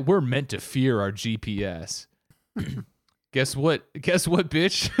Eagle Eye, we're meant to fear our GPS. Guess what,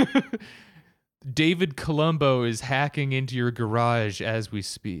 bitch? David Colombo is hacking into your garage as we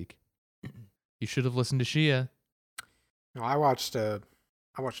speak. You should have listened to Shia. No, I watched a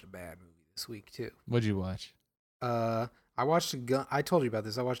bad movie this week too. What'd you watch? I watched I told you about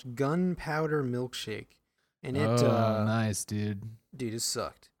this. I watched Gunpowder Milkshake, and it. Nice, dude. Dude, it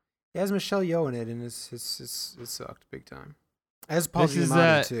sucked. It has Michelle Yeoh in it, and it sucked big time. It has Paul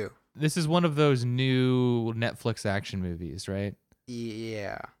Giamatti too. This is one of those new Netflix action movies, right?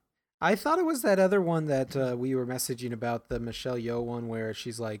 Yeah. I thought it was that other one that we were messaging about, the Michelle Yeoh one, where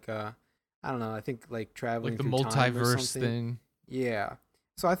she's like, I don't know, I think like traveling like the through time or multiverse something. thing. Yeah.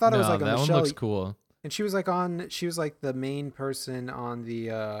 So I thought it was like a that Michelle. one looks cool. And she was like the main person on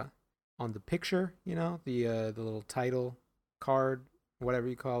the picture, you know, the little title card, whatever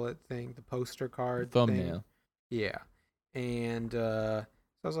you call it thing, the poster card thumbnail. Thing. Yeah. And so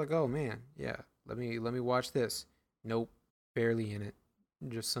I was like, oh man, yeah, let me watch this. Nope, barely in it.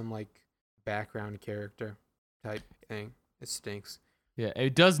 Just some like background character type thing. It stinks. Yeah,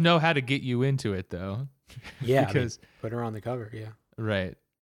 it does know how to get you into it though. Yeah, because put her on the cover. Yeah. Right.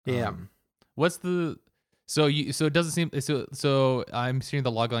 Yeah. What's the so it doesn't seem so I'm seeing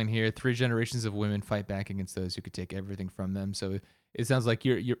the logline here. 3 generations of women fight back against those who could take everything from them. So it sounds like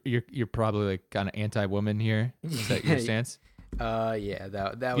you're probably like kind of anti-woman here. Is that your stance? Yeah,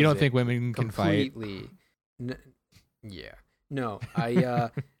 that you don't think women can fight? Completely. Yeah. No,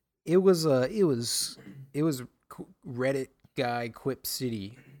 it was Reddit guy Quip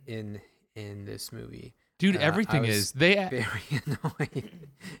City in this movie. Dude, everything is. They very annoying.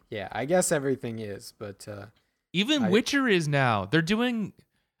 Yeah, I guess everything is, but even Witcher is now. They're doing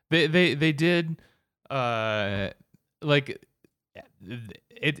they did like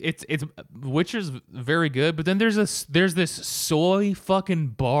it's Witcher's very good, but then there's this soy fucking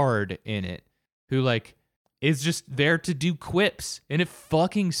bard in it who like is just there to do quips, and it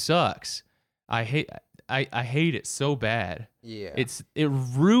fucking sucks. I hate it so bad. Yeah. It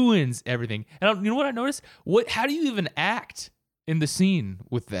ruins everything. And you know what I noticed? How do you even act in the scene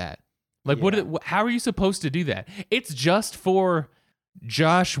with that? Like how are you supposed to do that? It's just for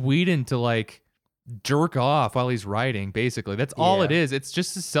Josh Whedon to like jerk off while he's writing, basically. That's all it is. It's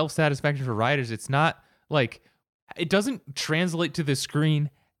just a self-satisfaction for writers. It's not like it doesn't translate to the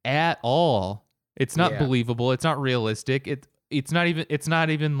screen at all. It's not believable. It's not realistic. It's not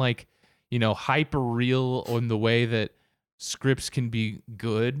even like, you know, hyper real in the way that scripts can be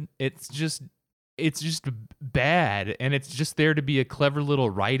good. It's just bad, and it's just there to be a clever little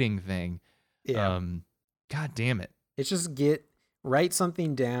writing thing. Yeah. God damn it. It's just write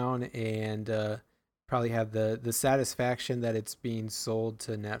something down and probably have the satisfaction that it's being sold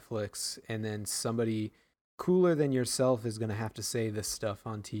to Netflix, and then somebody cooler than yourself is going to have to say this stuff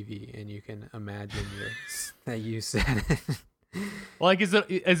on TV, and you can imagine that you said it. Like, is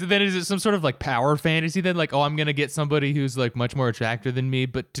it some sort of like power fantasy then? Like, oh, I'm gonna get somebody who's like much more attractive than me,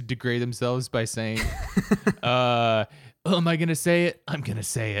 but to degrade themselves by saying, am I gonna say it? I'm gonna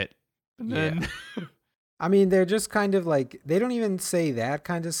say it. And then I mean, they're just kind of like, they don't even say that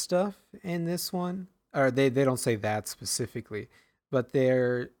kind of stuff in this one, or they don't say that specifically, but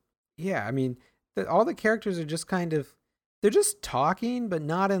I mean, all the characters are just kind of, they're just talking, but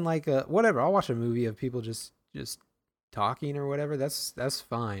not in like a whatever. I'll watch a movie of people just talking or whatever. That's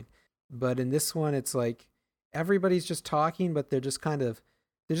fine, But in this one, it's like everybody's just talking, but they're just kind of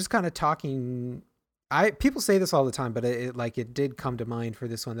talking. People say this all the time, but it did come to mind for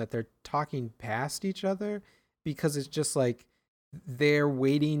this one that they're talking past each other because it's just like they're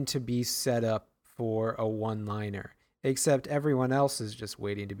waiting to be set up for a one-liner, except everyone else is just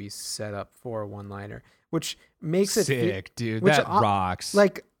waiting to be set up for a one-liner, which makes it sick, dude. That rocks.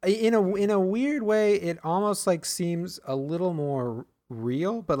 Like in a weird way, it almost like seems a little more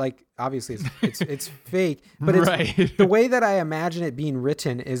real, but like obviously it's fake. But it's right. The way that I imagine it being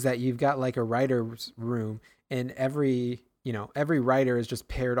written is that you've got like a writer's room, and every writer is just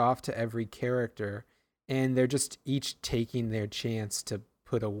paired off to every character, and they're just each taking their chance to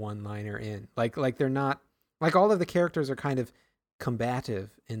put a one-liner in. Like they're not like all of the characters are kind of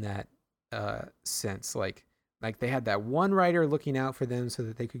combative in that sense. Like they had that one writer looking out for them so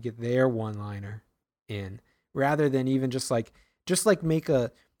that they could get their one-liner in, rather than even just like make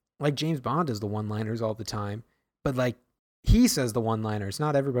like James Bond does the one-liners all the time, but like he says the one-liners,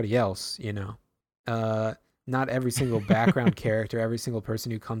 not everybody else, not every single background character, every single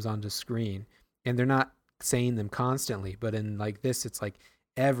person who comes onto screen, and they're not saying them constantly. But in like this, it's like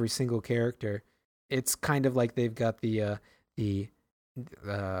every single character. It's kind of like they've got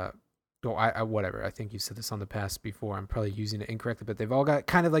whatever. I think you said this on the past before. I'm probably using it incorrectly, but they've all got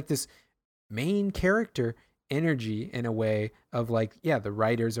kind of like this main character energy in a way of like, yeah, the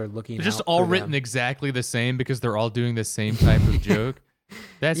writers are looking. They're just out all for written them. exactly the same because they're all doing the same type of joke.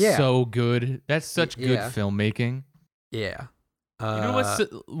 That's so good. That's such good filmmaking. Yeah. You know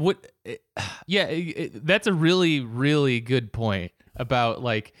that's a really, really good point about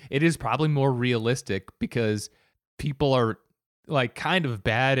like it is probably more realistic because people are like kind of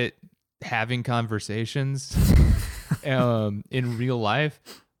bad at having conversations in real life.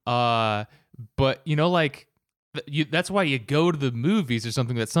 But like that's why you go to the movies or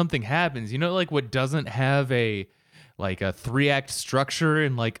something, that something happens. Like what doesn't have a 3-act structure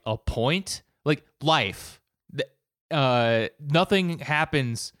and like a point, like life. Nothing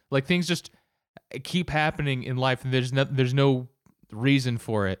happens, like things just keep happening in life, and there's no reason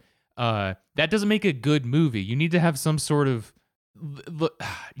for it. That doesn't make a good movie. You need to have some sort of,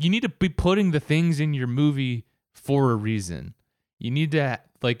 you need to be putting the things in your movie for a reason. You need to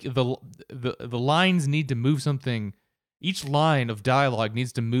like the lines need to move something. Each line of dialogue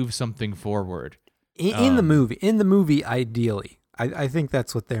needs to move something forward. In the movie, ideally, I think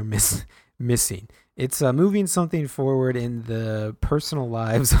that's what they're missing. It's moving something forward in the personal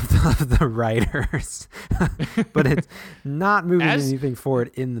lives of the writers, but it's not moving anything forward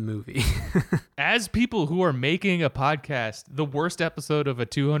in the movie. As people who are making a podcast, the worst episode of a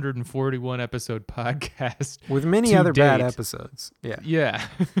 241 episode podcast with many other bad episodes. Yeah.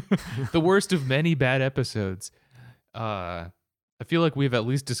 The worst of many bad episodes. I feel like we've at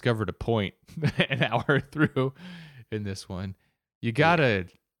least discovered a point an hour through in this one. You gotta,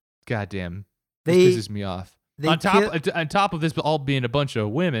 goddamn. This pisses me off. On top of this all being a bunch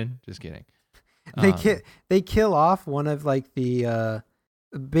of women, just kidding. They kill off one of like the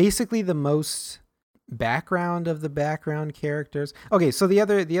basically the most background of the background characters. Okay, so the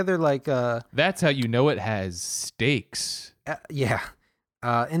other like that's how you know it has stakes.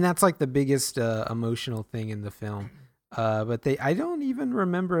 And that's like the biggest emotional thing in the film. But I don't even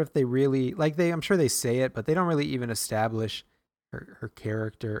remember if they really I'm sure they say it, but they don't really even establish her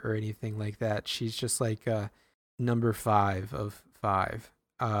character or anything like that. She's just like number 5 of 5.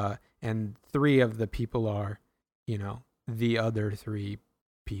 And 3 of the people are, the other 3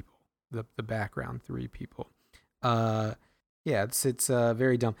 people, the background 3 people. It's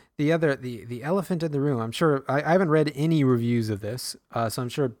very dumb. The elephant in the room, I'm sure I haven't read any reviews of this, so I'm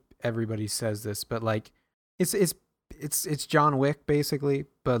sure everybody says this, but like it's John Wick basically,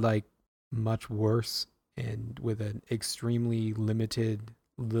 but like much worse and with an extremely limited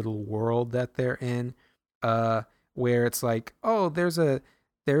little world that they're in, where it's like, oh, there's a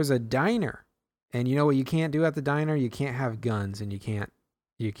diner, and you know what you can't do at the diner? You can't have guns, and you can't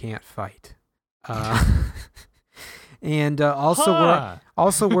fight. And we're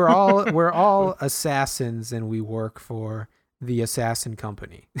all assassins, and we work for the assassin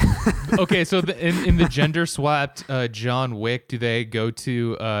company. Okay, so in the gender swapped John Wick, do they go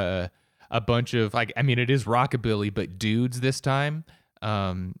to a bunch of it is rockabilly, but dudes this time,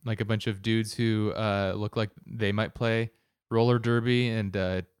 like a bunch of dudes who look like they might play roller derby and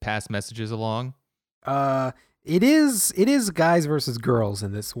pass messages along? It is guys versus girls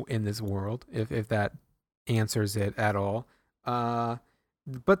in this world, if that answers it at all.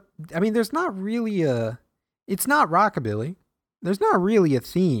 But I mean, there's not really it's not rockabilly. There's not really a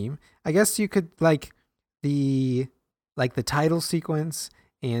theme. I guess you could like the title sequence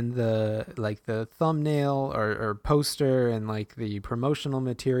and the thumbnail or poster and like the promotional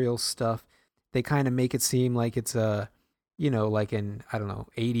material stuff, they kind of make it seem like it's a, like an, I don't know,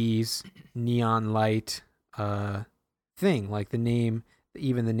 80s neon light thing. Like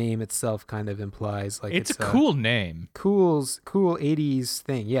even the name itself kind of implies like It's a cool name. cool 80s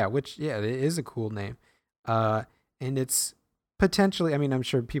thing. Yeah, it is a cool name. And it's potentially, I mean, I'm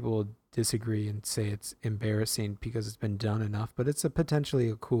sure people will disagree and say it's embarrassing because it's been done enough, but it's potentially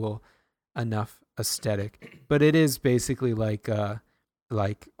a cool enough aesthetic. But it is basically like oh,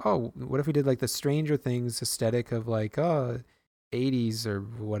 what if we did like the Stranger Things aesthetic of like 80s or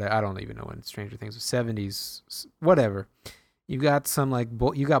what, I don't even know when Stranger Things was, 70s, whatever. You got some like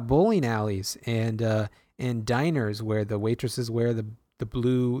you got bowling alleys and diners where the waitresses wear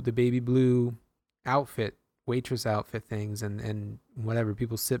the baby blue outfit, waitress outfit things, and whatever,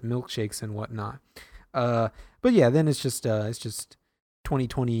 people sip milkshakes and whatnot. But yeah, then it's just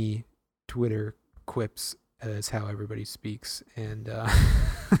 2020 Twitter quips is how everybody speaks, and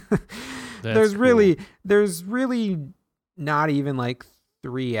there's really not even like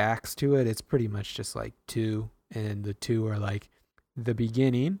 3 acts to it. It's pretty much just like 2, and the 2 are like the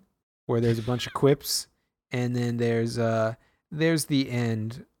beginning where there's a bunch of quips, and then there's the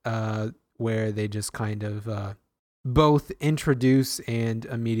end where they just kind of both introduce and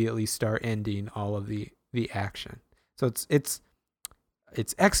immediately start ending all of the action. So it's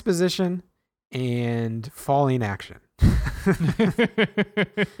exposition and falling action.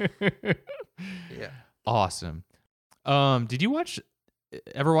 Yeah. Awesome. Did you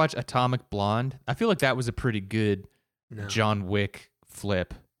ever watch Atomic Blonde? I feel like that was a pretty good John Wick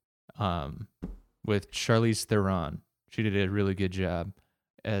flip with Charlize Theron. She did a really good job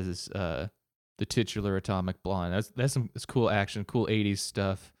as the titular Atomic Blonde. That's cool action, cool 80s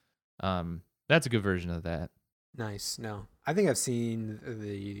stuff. That's a good version of that. Nice. No, I think I've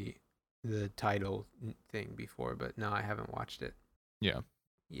seen the title thing before, but no, I haven't watched it. Yeah.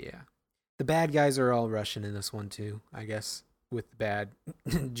 The bad guys are all Russian in this one too, I guess, with bad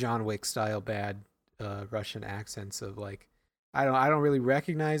John Wick style bad Russian accents of like, I don't really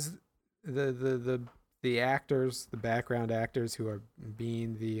recognize the actors, the background actors who are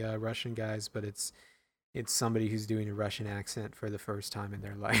being the Russian guys, but it's somebody who's doing a Russian accent for the first time in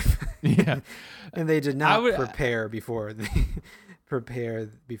their life. Yeah. And they did not prepare before they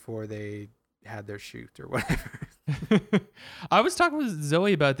had their shoot or whatever. I was talking with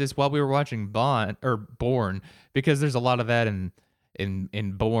Zoe about this while we were watching Bourne, because there's a lot of that in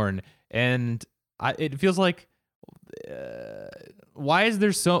Bourne, and it feels like why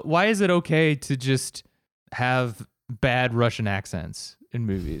is it okay to just have bad Russian accents in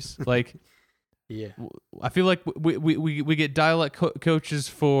movies? Like, yeah, I feel like we get dialect coaches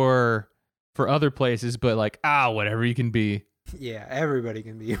for other places, but like, whatever, you can be. Yeah, everybody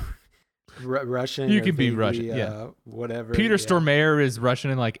can be Russian. You can be Russian. Yeah, whatever. Peter Stormare is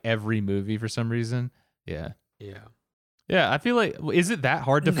Russian in like every movie for some reason. Yeah. I feel like, is it that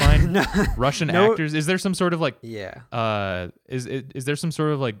hard to find Russian actors? Is there some sort of like is there some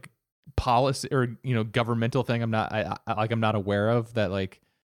sort of like policy or governmental thing I'm not aware of that, like,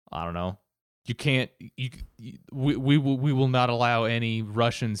 I don't know, you can't we will not allow any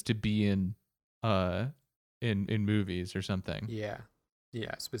Russians to be in movies or something. Yeah,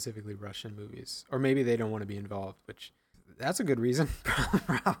 specifically Russian movies, or maybe they don't want to be involved, which that's a good reason.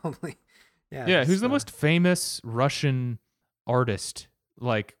 Probably. Yeah, who's the most famous Russian artist,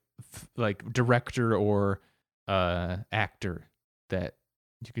 like director or actor that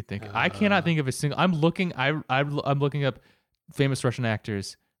you could think of? I cannot think of a single. I'm looking up famous Russian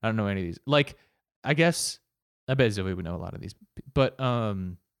actors. I don't know any of these. Like, I bet Zoe would know a lot of these. But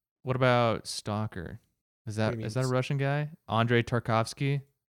what about Stalker? Is that a Russian guy? Andrei Tarkovsky?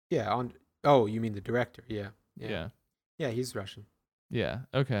 Yeah. Oh, you mean the director? Yeah. Yeah, he's Russian. Yeah.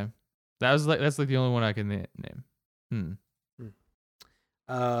 Okay. That's like the only one I can name.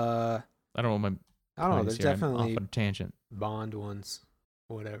 I don't know. I don't know. There's definitely off on a tangent. Bond ones,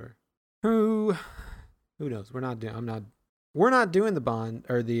 whatever. Who knows? We're not doing the Bond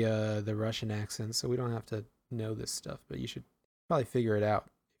or the Russian accents, so we don't have to know this stuff. But you should probably figure it out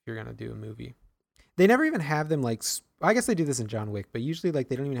if you're gonna do a movie. They never even have them like. I guess they do this in John Wick, but usually like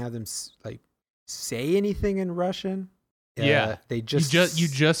they don't even have them like say anything in Russian. Yeah, they just you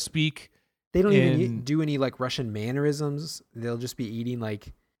just speak. They don't even do any like Russian mannerisms. They'll just be eating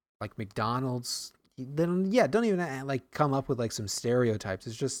like McDonald's. They don't even like come up with like some stereotypes.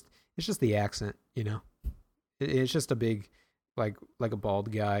 It's just the accent, It's just a big like a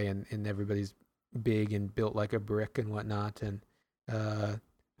bald guy and everybody's big and built like a brick and whatnot, and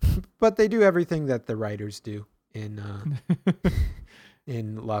but they do everything that the writers do in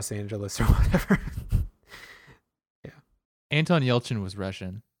in Los Angeles or whatever. Anton Yelchin was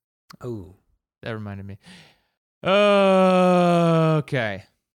Russian. Oh, That reminded me. Okay,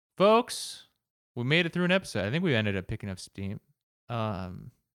 folks, we made it through an episode. I think we ended up picking up steam.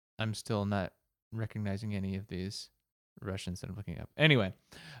 I'm still not recognizing any of these Russians that I'm looking up. Anyway,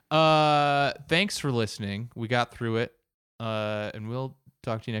 thanks for listening. We got through it, and we'll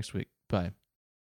talk to you next week. Bye.